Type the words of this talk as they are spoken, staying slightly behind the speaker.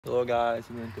Hello guys,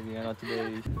 we went to Vienna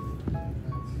today.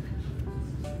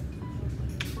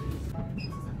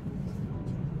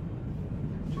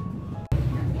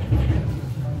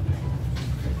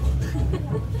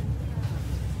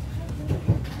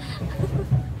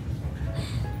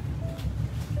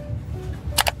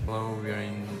 Hello, we are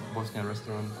in Bosnia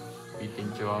restaurant eating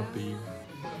jalapeno.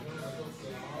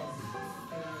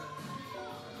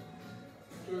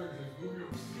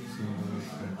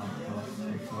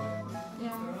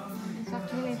 Yeah, it's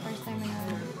actually my first time in a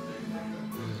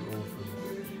This is awful.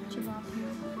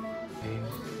 jalapeno. Pain.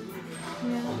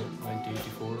 Yeah.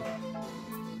 1984.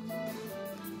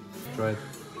 Try it.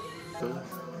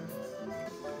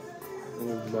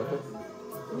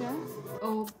 Yeah.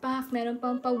 Oh, back meron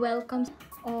pang pa-welcome.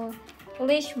 Oh,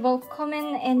 Lish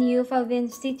willkommen in Juvelin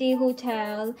City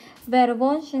Hotel. Wir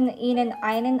wünschen Ihnen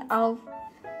einen aufgehoben.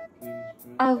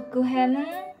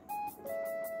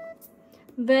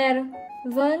 Wir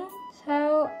wünschen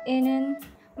Ihnen.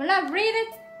 Wala, read it.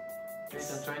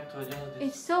 Try to adjust this.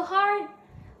 It's so hard.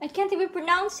 I can't even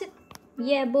pronounce it.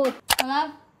 Yeah, but.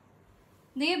 Wala.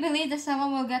 Do you believe that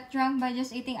someone will get drunk by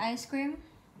just eating ice cream?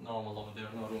 No, Malone,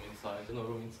 there's no room inside. There's no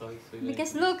room inside. So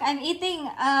Because look, I'm eating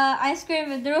ice cream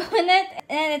with room in it,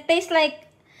 and it tastes like,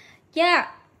 yeah,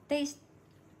 tastes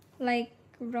like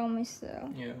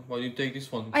tiramisu. yeah, why do you take this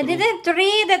one? I didn't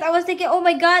read it. I was thinking, oh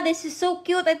my god, this is so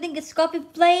cute. I think it's coffee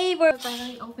flavor.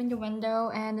 Finally opened the window,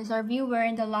 and there's our view. We're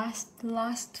in the last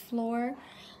floor,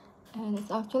 and it's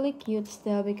actually cute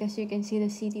still because you can see the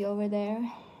city over there.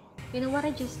 You know what I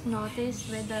just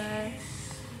noticed with the,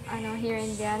 I know here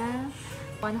in Vienna.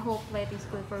 One whole plate is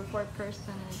good for 4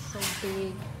 person. It's so big.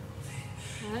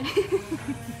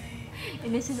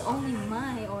 And this is only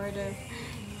my order.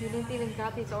 You didn't even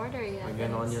got his order yet.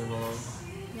 Again, onion, Malone.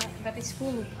 Yeah, but it's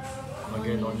full.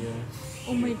 Again, onion.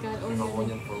 Oh my god, We have onion.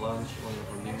 onion for lunch, onion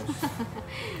for dinner.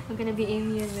 I'm gonna be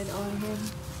immune with onion.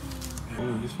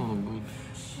 Oh, this one look good.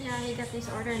 Yeah, he got this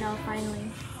order now finally.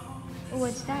 Oh,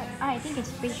 what's that? Ah, I think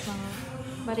it's fish one.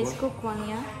 But it's What? cooked one,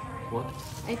 yeah? What?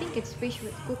 I think it's fish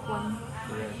with cooked one.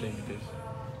 Yeah, I think it is.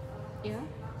 Yeah?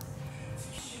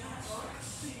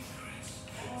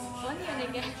 Onion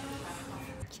again.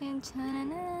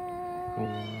 Chin-chanana.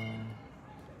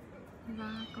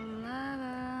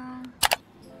 Baklava.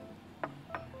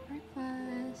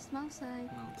 Breakfast. Smells like.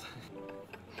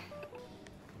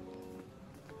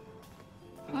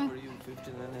 Good for you,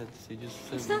 15 minutes. You just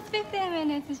It's said not 15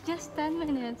 minutes, it's just 10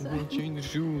 minutes. we'll change the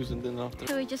shoes and then after.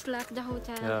 So we just left the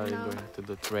hotel. Yeah, now. we're going to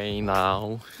the train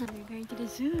now. We're going to the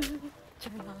zoo.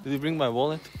 Did you bring my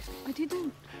wallet? I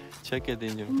didn't. Check it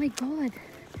in your. Oh my god.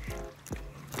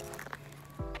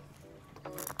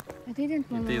 I didn't.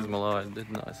 It is Malone. I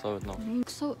didn't. I saw it now.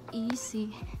 It's so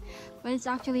easy. But it's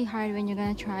actually hard when you're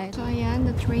gonna try it. So ayan,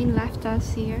 the train left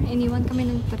us here. Iniwan kami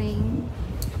ng train.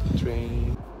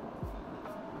 Train.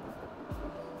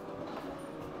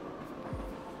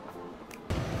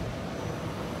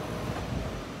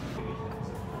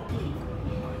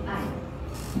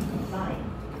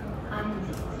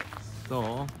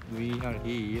 So we are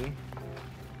here.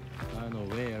 I don't know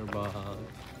where, but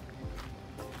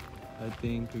I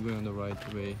think we're going the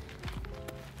right way.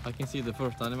 I can see the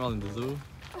first animal in the zoo.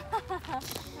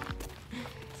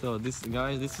 So this,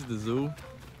 guys, this is the zoo.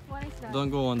 What is that? Don't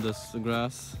go on this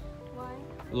grass. Why?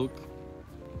 Look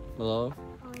below.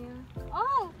 Oh yeah.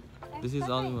 Oh! This is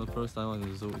animal first animal in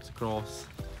the zoo. It's a cross.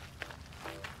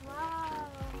 Wow.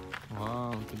 Wow,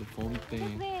 look at the Look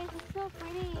fountain. at this. It's so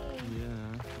pretty.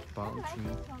 Yeah, palm I like tree.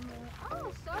 this one more.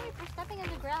 Oh, sorry for stepping in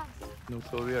the grass. No,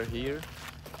 so we are here.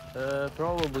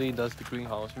 Probably that's the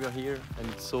greenhouse. We are here and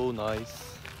it's so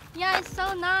nice. Yeah, it's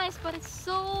so nice, but it's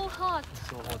so hot. It's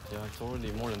so hot, yeah. It's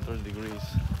already more than 30 degrees.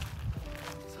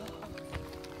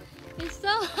 It's so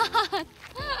hot.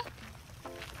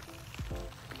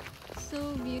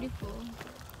 So beautiful.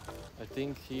 I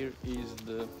think here is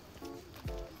the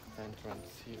entrance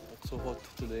here. It's so hot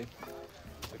today.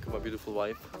 Look at my beautiful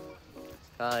wife.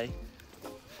 Hi.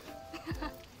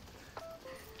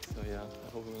 So yeah, I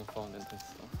hope we're gonna find entrance.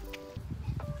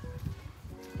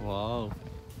 Wow.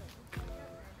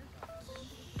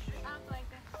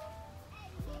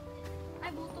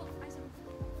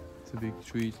 It's a big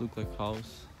tree. It looks like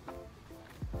house.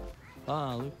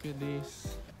 Ah, look at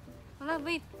this. Hala,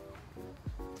 wait.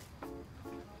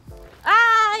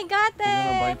 Ah, I got It's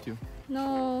gonna it. bite you.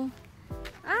 No.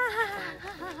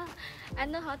 Ah, I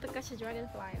know how to catch a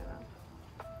dragonfly.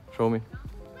 Show me.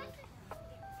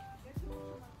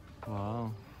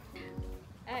 Wow.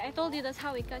 I told you that's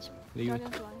how we catch Leave it.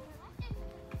 dragonfly.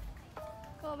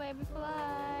 Go, baby,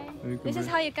 fly. We could This is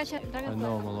bring- how you catch a I dragonfly.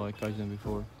 know, Malo, I catch them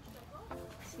before.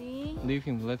 See? Leave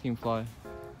him, let him fly.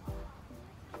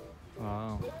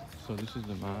 Wow. So this is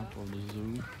the map of the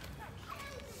zoo.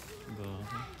 But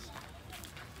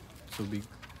so big.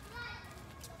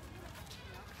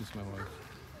 This is my wife.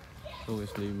 She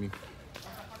always leave me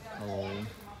alone.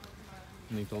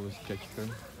 I need to always check her.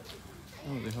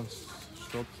 Oh, they have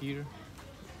shop here.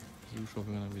 Zoo shop,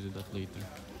 I'm gonna visit that later.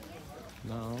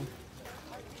 Now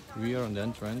we are on the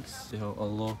entrance. They have a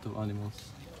lot of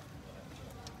animals.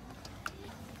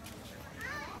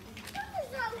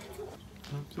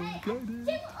 I'm so excited.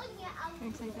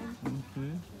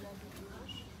 Okay.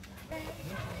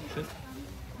 Shit.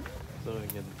 So we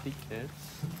get the tickets.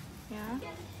 Yeah.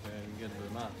 And we get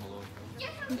the map. Hello.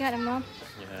 You got him up?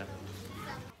 Yeah.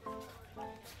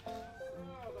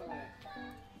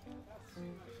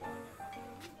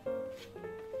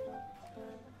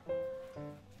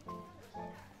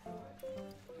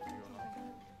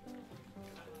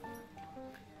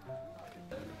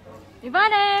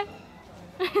 Ivane!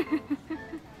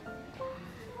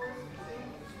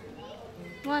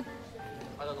 What?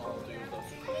 I don't know how to use those.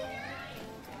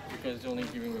 Because it's only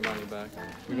giving me money back.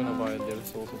 We're gonna buy it there,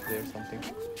 it's also there something.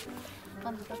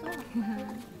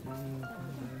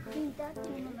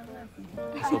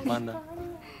 So panda.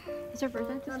 Is your first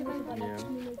time to see Yeah.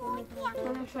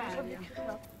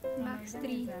 Max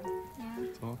 3. Yeah.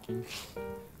 Talking.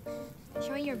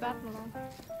 Showing your back, Malone.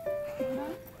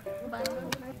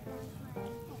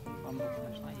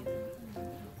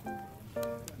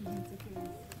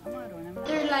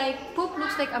 They're like, poop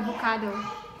looks like avocado.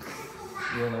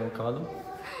 You want avocado?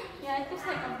 Yeah, it looks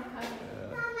like avocado.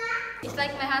 It's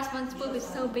like my husband's poop is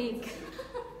so big.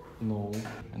 No.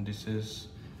 And this is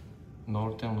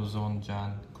Northern Luzon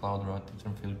Jan cloud rat. It's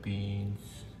from Philippines.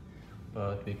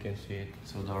 But we can see it,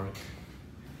 it's so dark.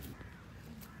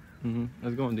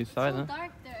 Let's go on this side, So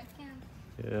dark there, I can't.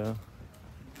 Yeah.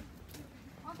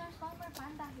 Oh, there's one more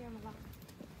panda here, Malak.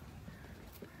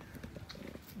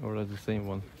 Or that's the same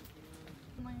one.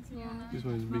 Yeah. This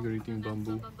one is bigger, eating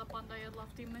bamboo.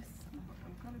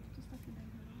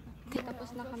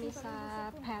 Tapos na kami sa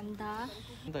panda.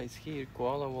 Panda is here,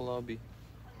 koala wallaby.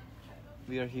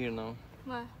 We are here now.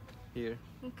 What? Here.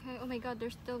 Okay, oh my god,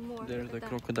 there's still more. There's Look the at that.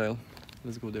 crocodile.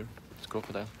 Let's go there. It's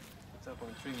crocodile. It's up on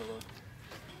a tree, Malone.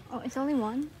 Oh, it's only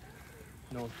one?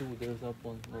 No, two. There's up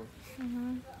one more.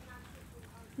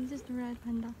 This is the red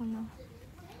panda ko now.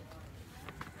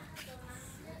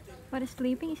 What is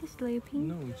sleeping? Is he sleeping?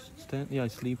 No,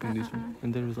 it's sleeping this one.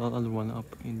 And there's another one up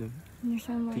in the There's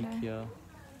one more peak, there. yeah.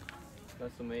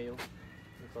 That's a male.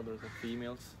 These others are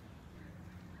females.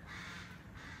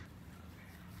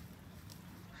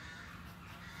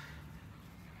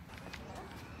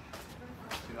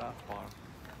 Giraffe park.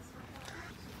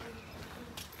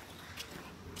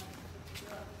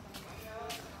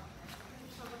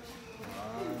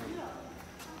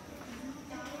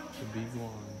 The big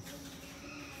one.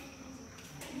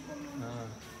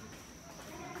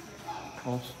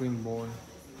 Offspring born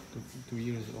 2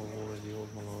 years old already, old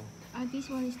Malone. This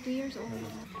one is 2 years old.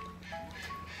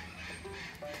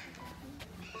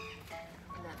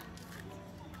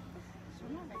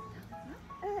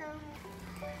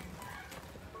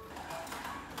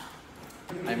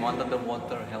 I'm under the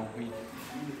water, help me.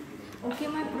 Okay,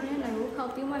 my friend, I will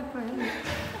help you, my friend.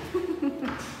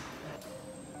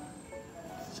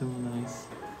 So nice.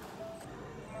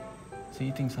 It's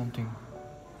eating something.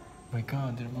 My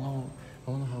god, they're low. I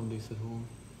wanna have this at home.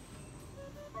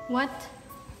 What?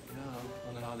 Yeah, I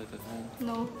wanna have it at home.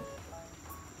 No.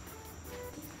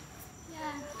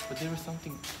 Yeah. But there was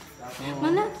something.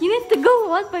 Malak, you need to go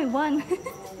one by one.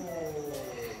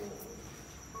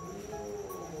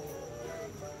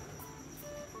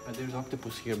 There's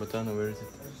octopus here, but I don't know where is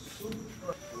it.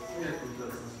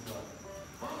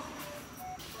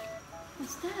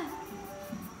 What's that?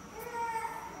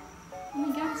 Oh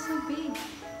my god, it's so big.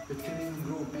 It can even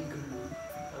grow bigger.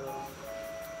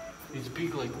 It's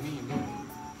big like me, look.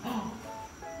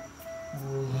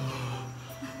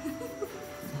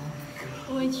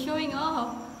 Oh, it's showing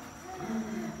off.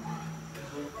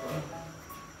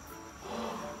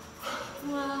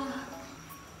 Wow.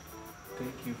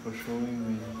 Thank you for showing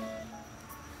me.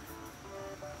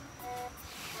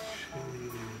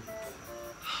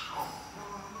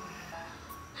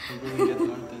 I'm going to get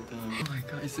hunted. Oh my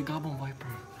god, it's a goblin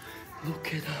viper.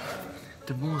 Look at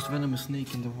the most venomous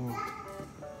snake in the world.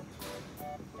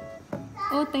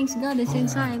 Oh, thanks God, it's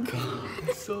inside. Oh my god,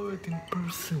 I saw it in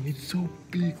person. It's so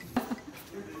big.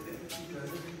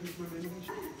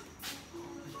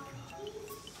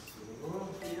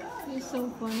 It's so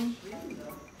funny.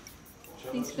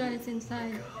 Thanks God, it's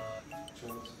inside.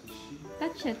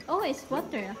 Touch it. Oh, it's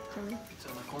water actually. It's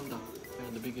anaconda.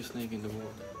 Yeah, the biggest snake in the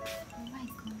world. Oh my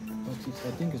God. But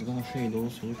I think it's gonna fade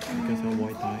also. Look, because of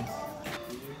white eyes.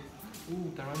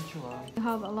 Ooh, tarantula. You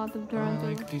have a lot of I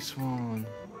tarantula. like this one.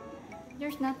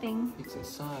 There's nothing. It's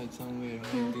inside somewhere.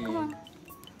 Yeah, come on.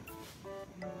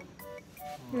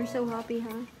 You're so happy,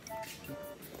 huh?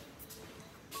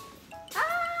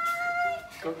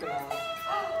 Crocodile.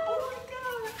 Oh my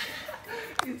god!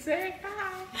 It's so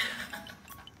high.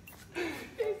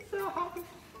 It's so happy.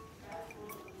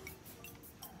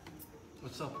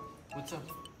 What's up? What's up?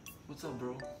 What's up,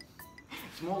 bro?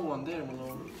 Small one there,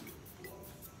 Malone.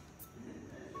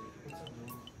 What's up, bro?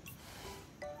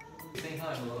 Say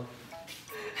hi, Malone.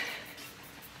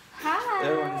 Hi!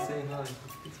 Everyone is saying hi.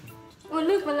 Oh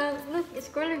look, Malone, look, it's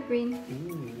color green.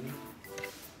 Ooh.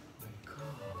 My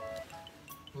god.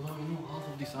 Malone, you know half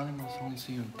of these animals only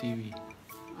see on TV.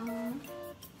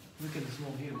 Look at the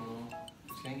small here, Malone.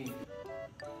 It's hanging.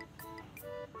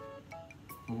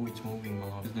 Oh, it's moving,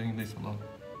 Malone. It's doing this, Malone.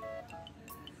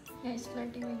 Yeah, it's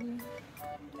flirting with you.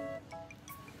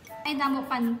 Ay, damo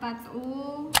panpat.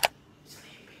 Oh.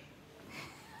 Sleeping.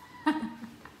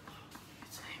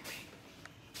 It's sleeping.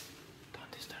 Don't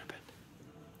disturb it.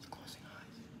 It's closing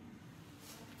eyes.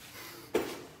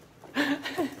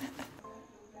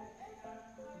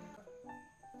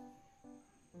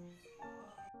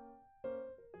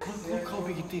 Look how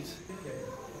big it is.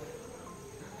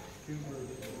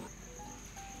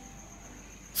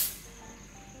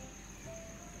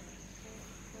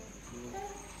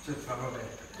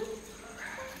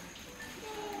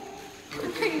 What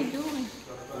are you doing?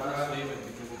 Let's leave it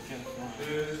because it can't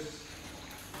move.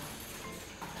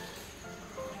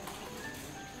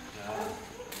 Yeah.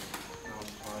 Now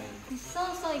it's fine.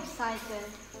 I'm so excited.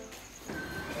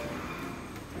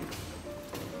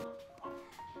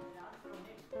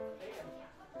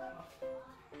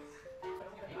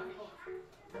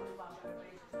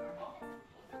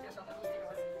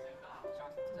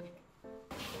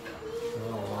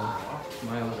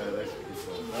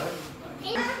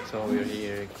 So we're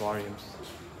here, aquariums.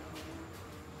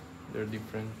 They're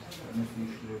different.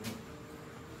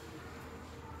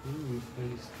 Ooh, what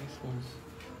is these ones?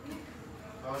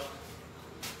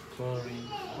 Chlorine.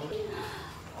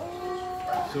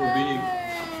 So big.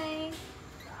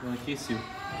 I wanna kiss you.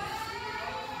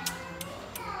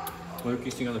 Why are you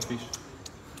kissing other fish?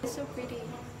 It's so pretty.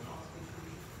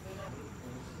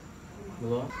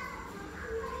 Hello?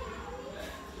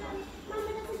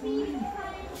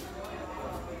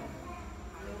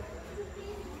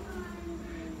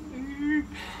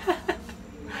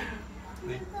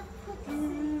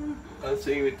 I'm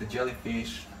singing with the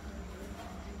jellyfish.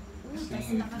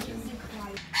 Singing with the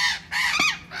jellyfish.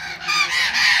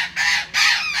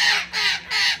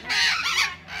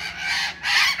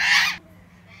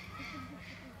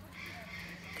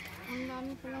 Ang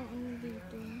dami palang ano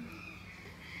dito.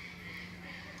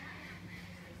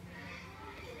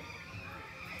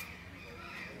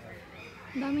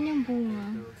 Ang dami niyang bunga.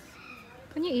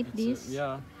 Can you eat this?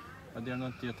 Yeah, but they're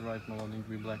not yet ripe now. They will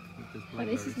be black. Because But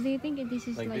this is, do you think this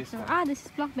is Like like this one? ah, this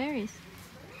is blackberries.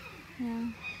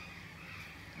 Yeah.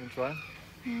 You try?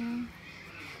 Yeah.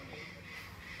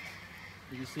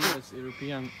 You see this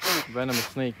European venomous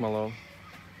snake, Malo.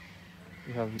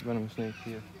 You have venomous snake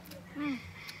here. Mm.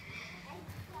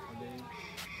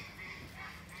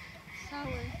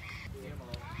 Sour.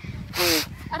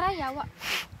 Araya, what?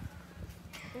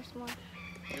 There's more.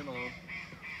 Here, Malo.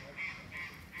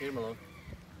 Here, Malo.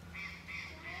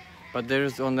 But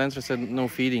there's on the entrance said no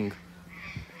feeding.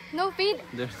 No feed?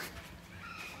 There's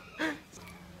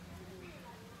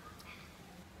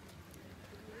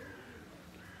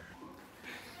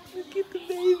Look at the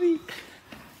baby.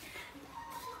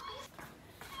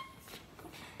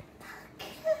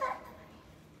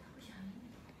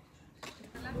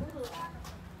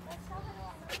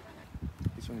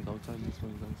 This one is outside, this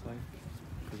one is inside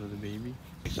because of the baby.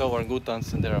 We saw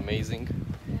orangutans and they're amazing.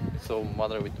 Yeah. So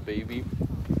mother with the baby.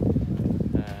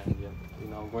 And yeah, we're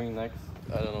now going next.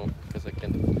 I don't know because I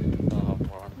can't have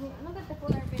more arms. Look at the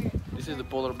polar bear. This is the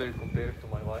polar bear compared to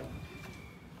my wife.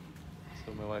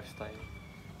 So my wife's tiny.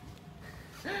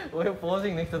 Why are you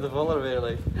posing next to the polar bear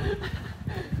like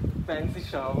fancy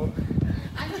shovel?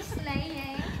 I'm just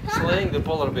slaying. Slaying the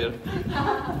polar bear.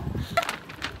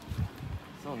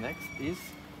 So next is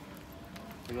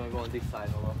we're gonna go on this side,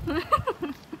 hello.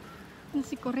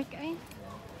 Si correct ay.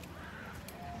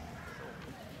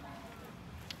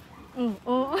 Oh,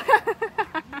 oh.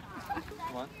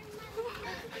 Come on.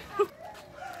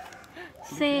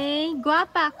 Say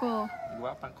guapa ko.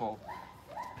 Guapa ko.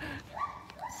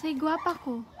 Say guapa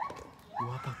ko.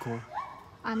 Guapa ko.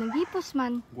 Ah, naghipos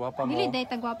man. Guapa mo. Dili day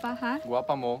ta guapa ha?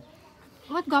 Guapa mo.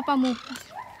 What guapa mo?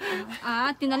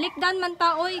 Ah, tinalikdan man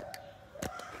ta oy.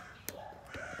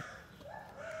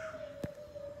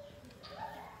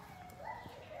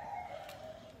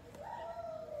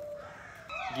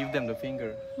 Give them the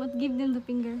finger. What? Give them the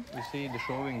finger. You see the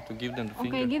showing to give them the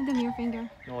finger. Okay, give them your finger.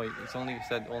 No, it's only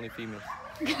said only females.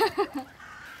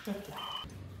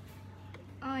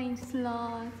 I'm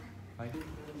sloth. Hi.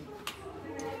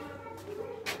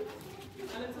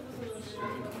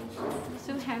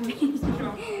 So heavy. You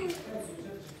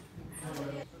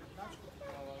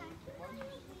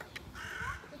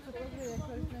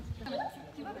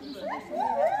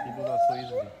do that so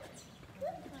easily.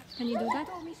 Can you do that?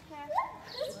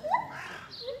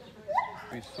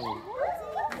 It's so loud,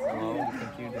 you can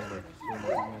hear them like so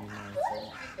many noise.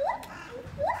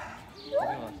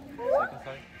 Second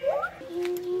side.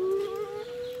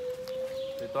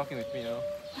 They're talking with me now.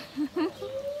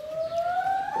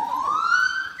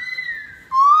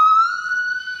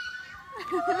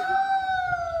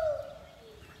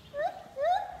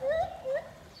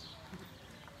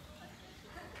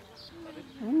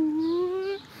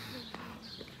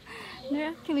 They're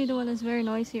actually the one that's very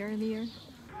noisy earlier.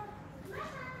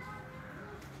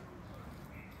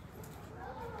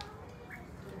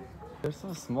 They're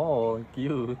so small and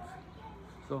cute.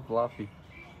 So fluffy.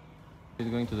 She's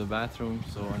going to the bathroom,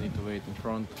 so I need to wait in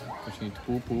front because she needs to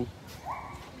poo-poo.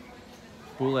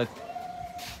 Pull it.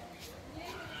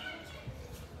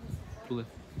 Pull it.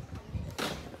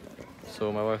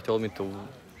 So my wife told me to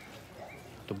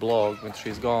blog when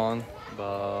she's gone,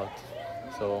 but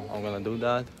so I'm gonna do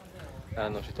that.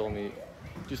 And she told me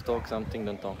just talk something,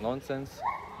 don't talk nonsense.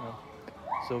 Yeah.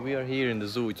 So we are here in the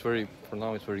zoo. It's very, for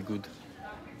now it's very good,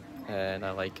 and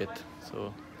I like it.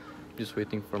 So just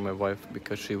waiting for my wife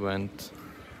because she went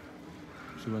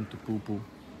to poo-poo.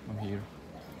 I'm here.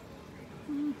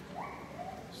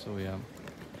 So yeah,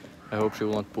 I hope she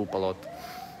will not poop a lot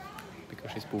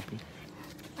because she's pooping.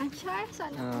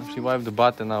 She wiped the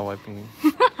butt and now wiping it.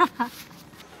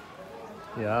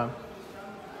 Yeah.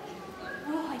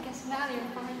 Oh, I can smell your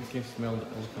fart. You can smell the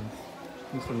elephant.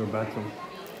 It's from your bathroom.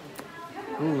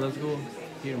 Ooh, let's go.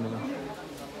 Here, Mila.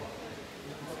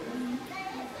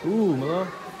 Ooh, Mila.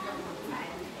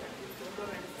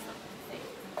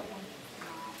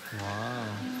 Wow.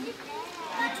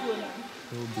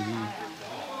 So big.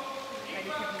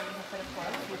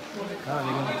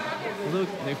 Look,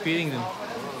 they're feeding them.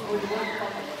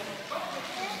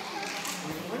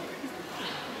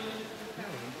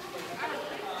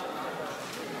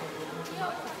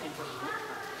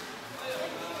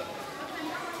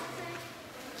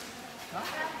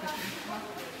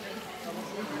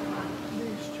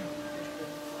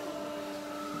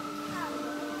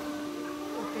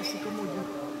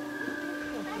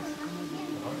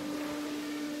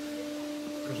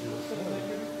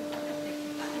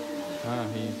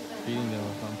 He's feeding them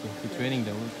or something. He's training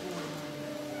them.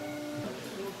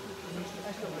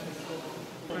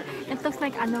 It looks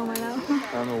like ano, Malaw.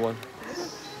 I don't know what.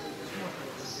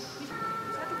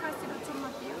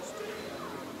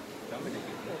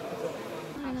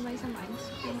 I'm gonna buy some ice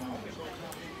cream.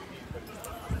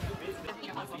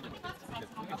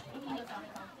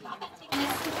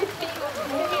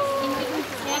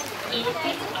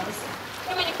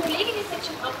 Ja, meine Kollegin ist jetzt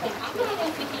schon auf der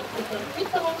Anleitung für die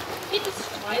Fütterung. Mit der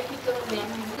Streufütterung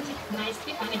werden wir sich meist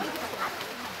gefangen.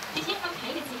 Die Tiere haben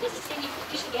keine Ziele, das ist ja die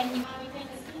Fische gerne immer wieder.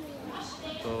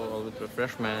 So, a little bit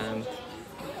refreshment.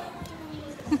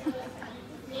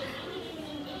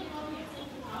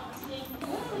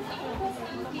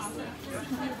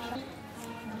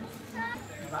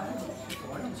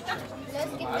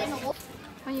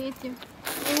 Can you eat you?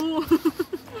 Ooh.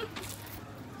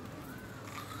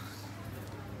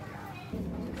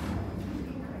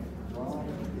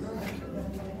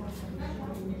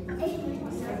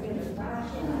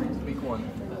 Big one.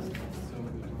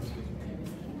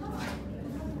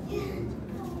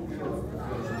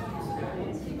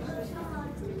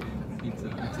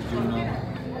 It's a journal.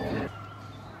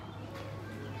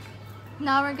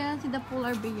 Now we're gonna see the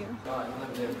polar bear.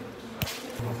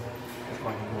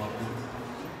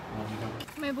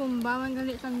 May bomba, man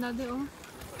galit ang daddy, oh.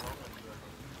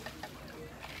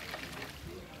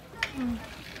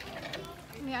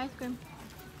 May ice cream.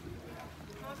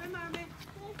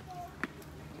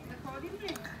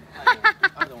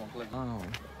 I don't want to play. Oh,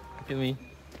 look at me.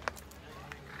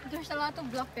 There's a lot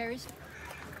of blackberries.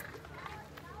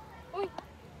 Uy.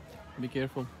 Be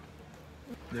careful.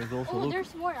 There's also Oh, look,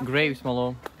 there's more. grapes,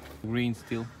 Malo. Green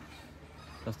still.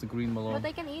 That's the green Malo. But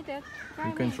I can eat it.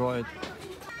 You can try it.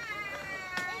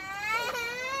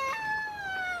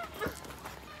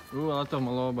 Ooh, a lot of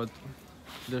Malo, but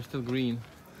they're still green.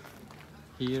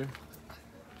 Here,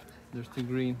 they're still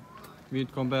green. We'll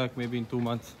come back maybe in 2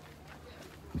 months.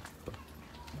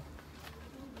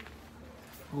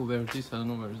 Oh, where is this? I don't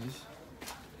know where is this.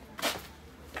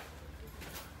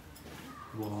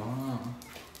 Wow.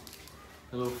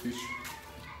 Hello, fish.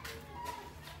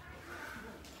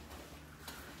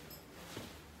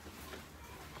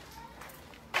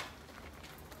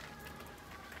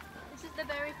 This is the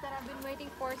berries that I've been waiting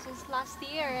for since last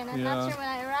year, and I'm Yeah. not sure when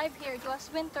I arrived here. It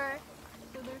was winter,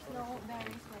 so there's no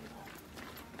berries like that.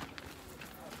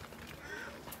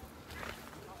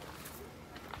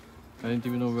 I didn't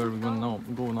even know where we're gonna now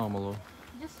go now, Malo.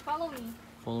 Just follow me.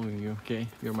 Following you, okay?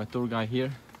 You're my tour guide here.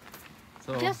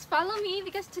 So Just follow me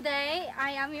because today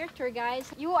I am your tour guide.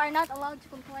 You are not allowed to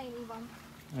complain, Ivan.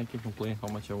 I can complain how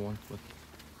much I want, but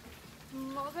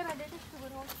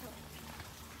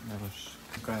there's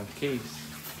some kind of cakes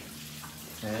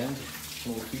and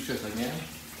small features again.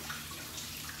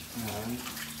 And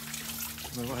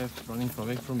my wife running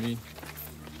away from me.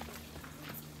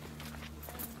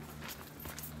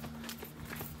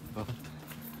 But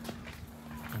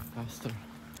I'm faster.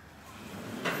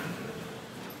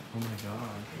 Oh my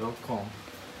god, welcome.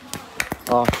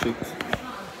 Oh shit.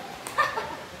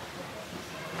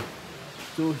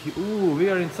 So, ooh, we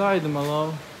are inside, my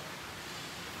love.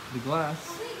 The glass.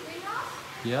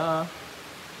 Yeah.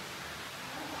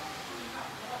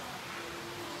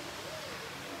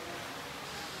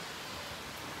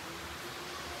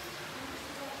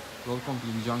 Welcome to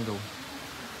the jungle.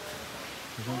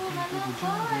 Welcome to the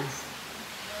jungle.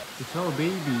 It's our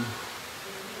baby.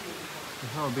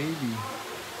 It's our baby.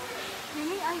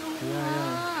 Really? Ay, oo Yeah, nga.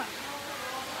 yeah.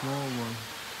 Small one.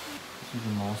 This is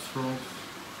the mouse frogs.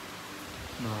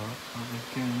 No, I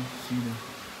can see them.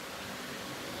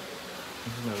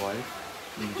 This is my wife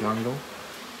in the jungle.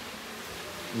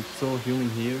 It's so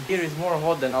humid here. Here is more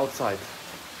hot than outside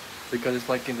because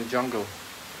it's like in the jungle.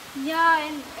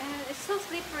 Yeah, and it's so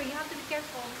slippery. You have to be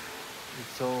careful.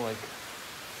 It's so like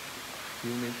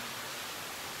humid.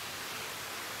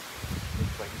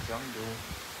 It's like a jungle.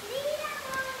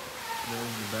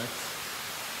 There's the bats.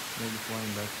 Maybe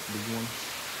flying bats, big one.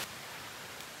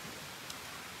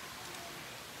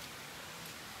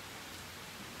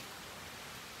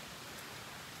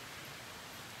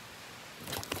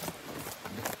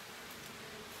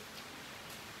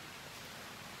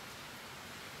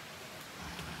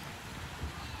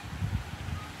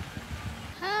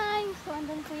 Hi! So,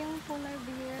 andun po yung polar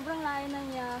bear. Sobrang layo na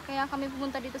niya. Kaya kami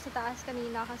pumunta dito sa taas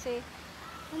kanina kasi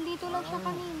nandito lang siya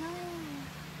kanina.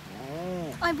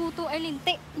 Ay, buto. Ay,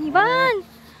 linti. Ivan!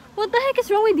 What the heck is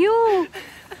wrong with you?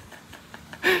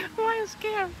 Why are you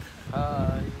scared?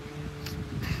 Hi.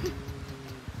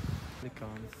 The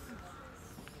cons.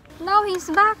 Now he's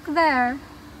back there.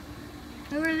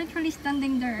 We were literally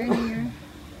standing there earlier.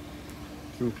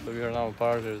 True. So we are now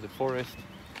part of the forest.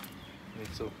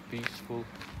 It's so peaceful.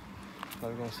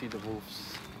 Now we're gonna see the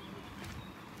wolves.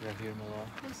 We are here, Mala.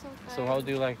 I'm so tired. So how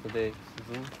do you like the day?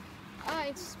 Zoo? Ah,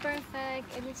 it's perfect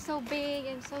and it's so big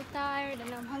and so tired and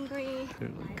I'm hungry.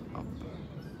 They're like up.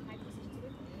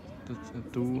 That's a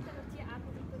two.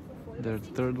 There's the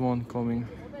third one coming.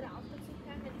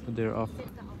 They're up.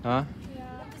 Huh?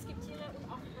 Yeah.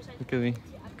 Look at me.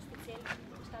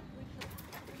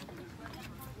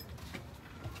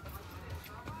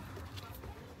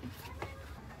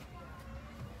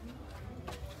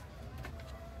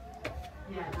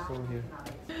 It's all here.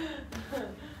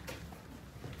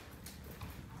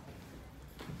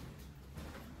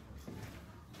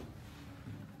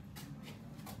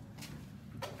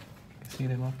 See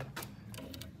them up?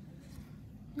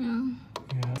 Yeah.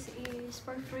 Yeah. This is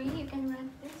for free. You can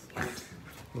rent this.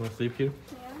 You wanna sleep here?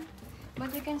 Yeah.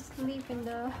 But you can sleep in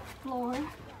the floor.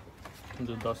 In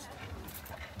the dust.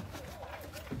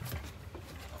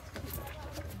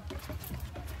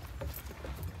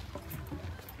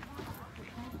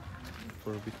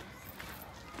 For a bit.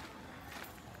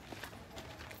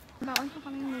 Baon pa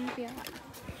kaming lumpia.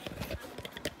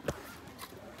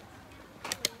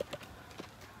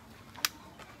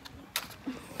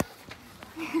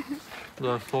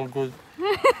 That's so good.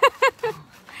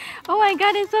 Oh my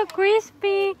god, it's so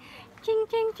crispy! Ching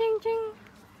ching ching ching!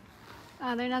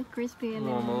 Ah, they're not crispy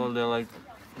No, anymore. Mala, they're like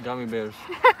gummy bears.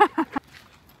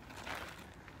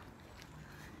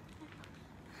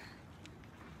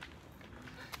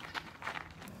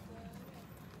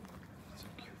 So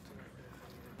cute.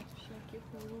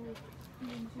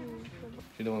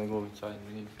 She don't want to go inside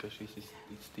really because it's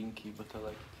stinky, but I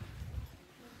like it.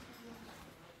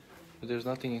 But there's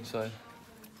nothing inside.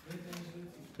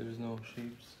 There's no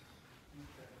sheeps.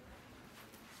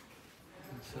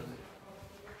 Inside.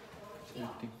 It's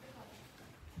empty.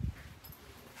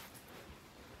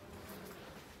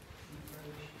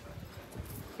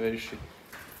 Where is she?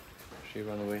 She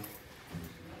ran away.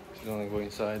 She don't want to go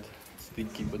inside. It's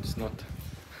stinky, but it's not.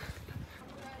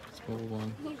 It's whole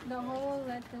one. The whole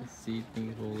lettuce.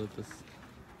 Eating whole lettuce.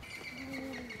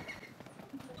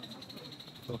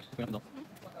 Oh, no.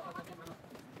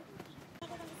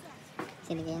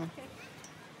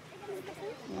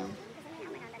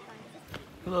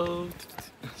 Hello.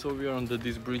 So we are on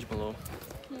this bridge below.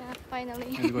 Yeah, finally.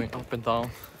 It's going up and down.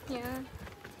 Yeah.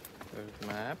 There's the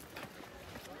map.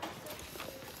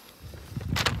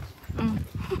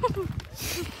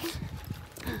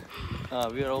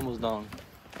 We are almost down.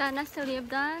 Dan sa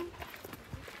liebdan.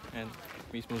 And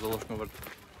mi smo zoološkom vrtu.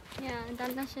 Yeah,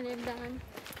 dan sa liebdan.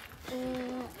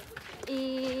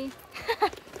 I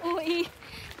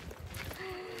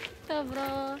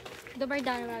Dobro. Dobar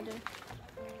dan, rather.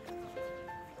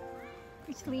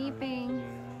 We're sleeping.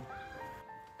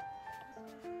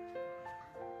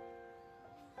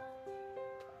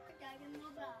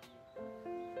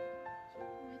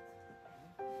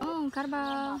 Oh,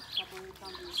 karbal.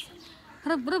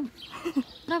 Rub, rub.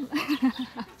 Rub.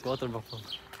 It's water buffalo.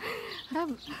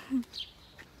 Rub.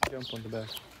 Jump on the back.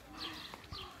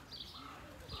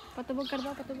 Patubog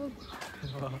karbal, patubog.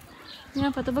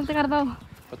 Yeah, patubog ta karbal.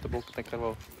 Patubog ta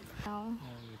karbal. Oh.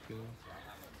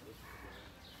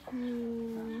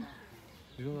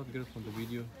 You know that girl from the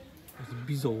video? It's a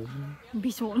bison.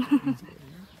 Bison.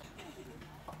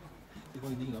 It's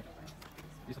going digging up.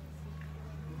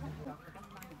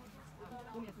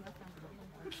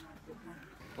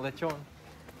 Lechon.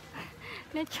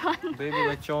 Lechon. Baby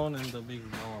lechon and the big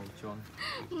mama lechon.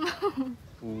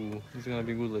 Ooh, this is gonna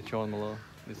be good lechon, Malo.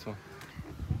 This one.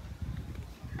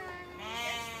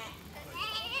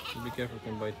 Be careful,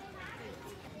 can bite.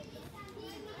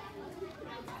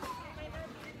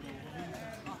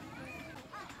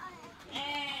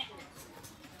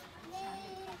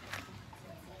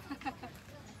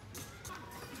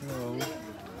 Hello.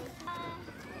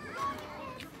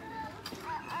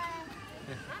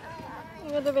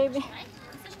 Look at the baby.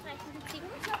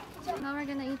 Now we're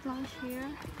gonna eat lunch here.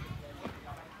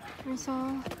 We're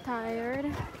so tired.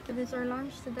 But this is our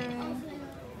lunch today.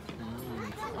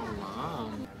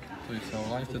 Wow. So it's our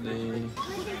lunch today.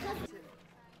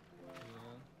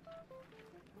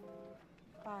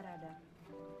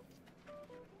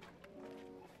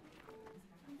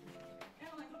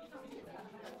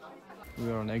 We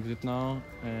are on exit now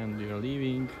and we are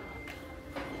leaving.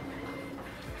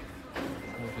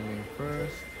 Opening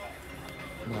first.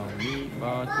 Now me,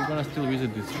 but we're gonna still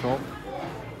visit this shop.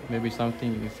 Maybe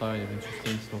something inside is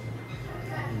interesting, so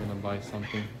we're gonna buy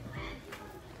something.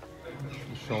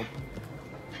 The shop.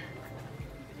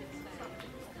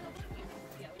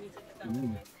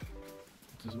 Ooh,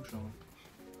 it's a sushi.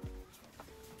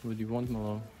 What do you want,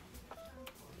 Malo?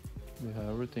 We have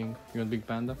everything. You want big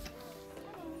panda?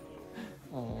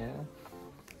 Oh,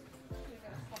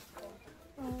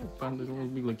 panda is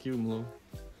almost big like you, Malo.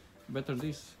 Better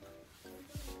this.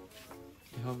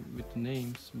 You have with the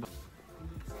names, but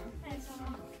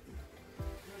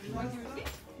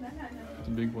it's a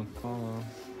big one. Oh,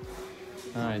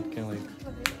 it can like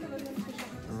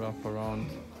wrap around.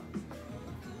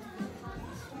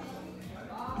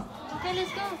 Okay,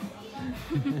 let's go.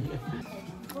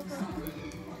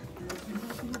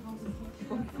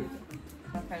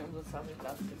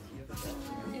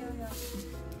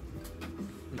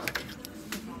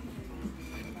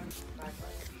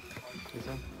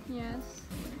 Lisa, Yes.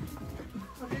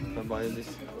 can I buy this?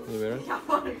 You wear it?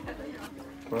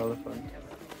 For elephant?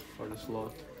 For the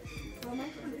sloth? Or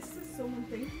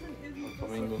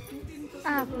flamingo?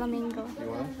 Ah, flamingo. You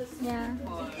want it? Yeah.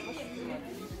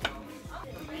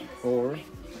 Or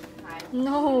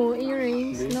No,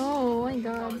 earrings. This? No, oh my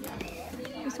god.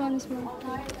 This one is more.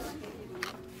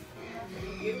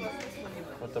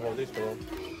 what about this one?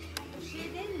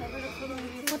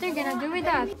 What are you gonna do with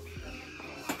that?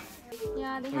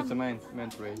 Yeah, they Oh, it's a have.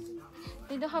 manta ray.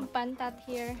 They don't have pantat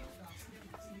here.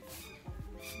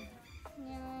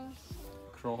 Yes.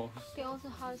 Cross. They also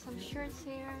have some shirts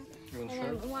here. You want And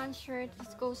shirt? then one shirt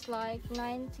just goes like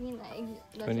 19.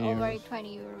 That's 20 over euros.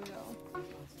 20 euro.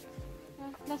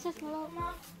 Yeah, that's it, Malo.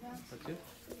 That's it?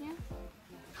 Yeah.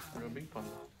 You're a big panda.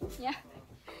 Yeah.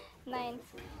 Nice.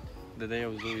 The day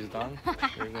of zoo is done.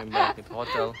 We're going back to the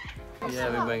hotel. Yeah,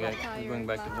 we're going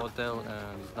back to the hotel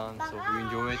and it's done. So we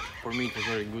enjoy it. For me, it was a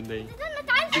very good day.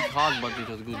 It's hot, but it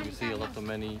was good to see a lot of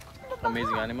many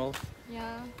amazing animals.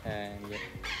 Yeah. And yeah.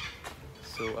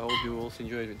 So I hope you also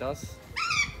enjoy it with us.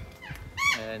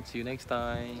 And see you next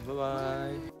time. Bye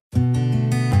bye.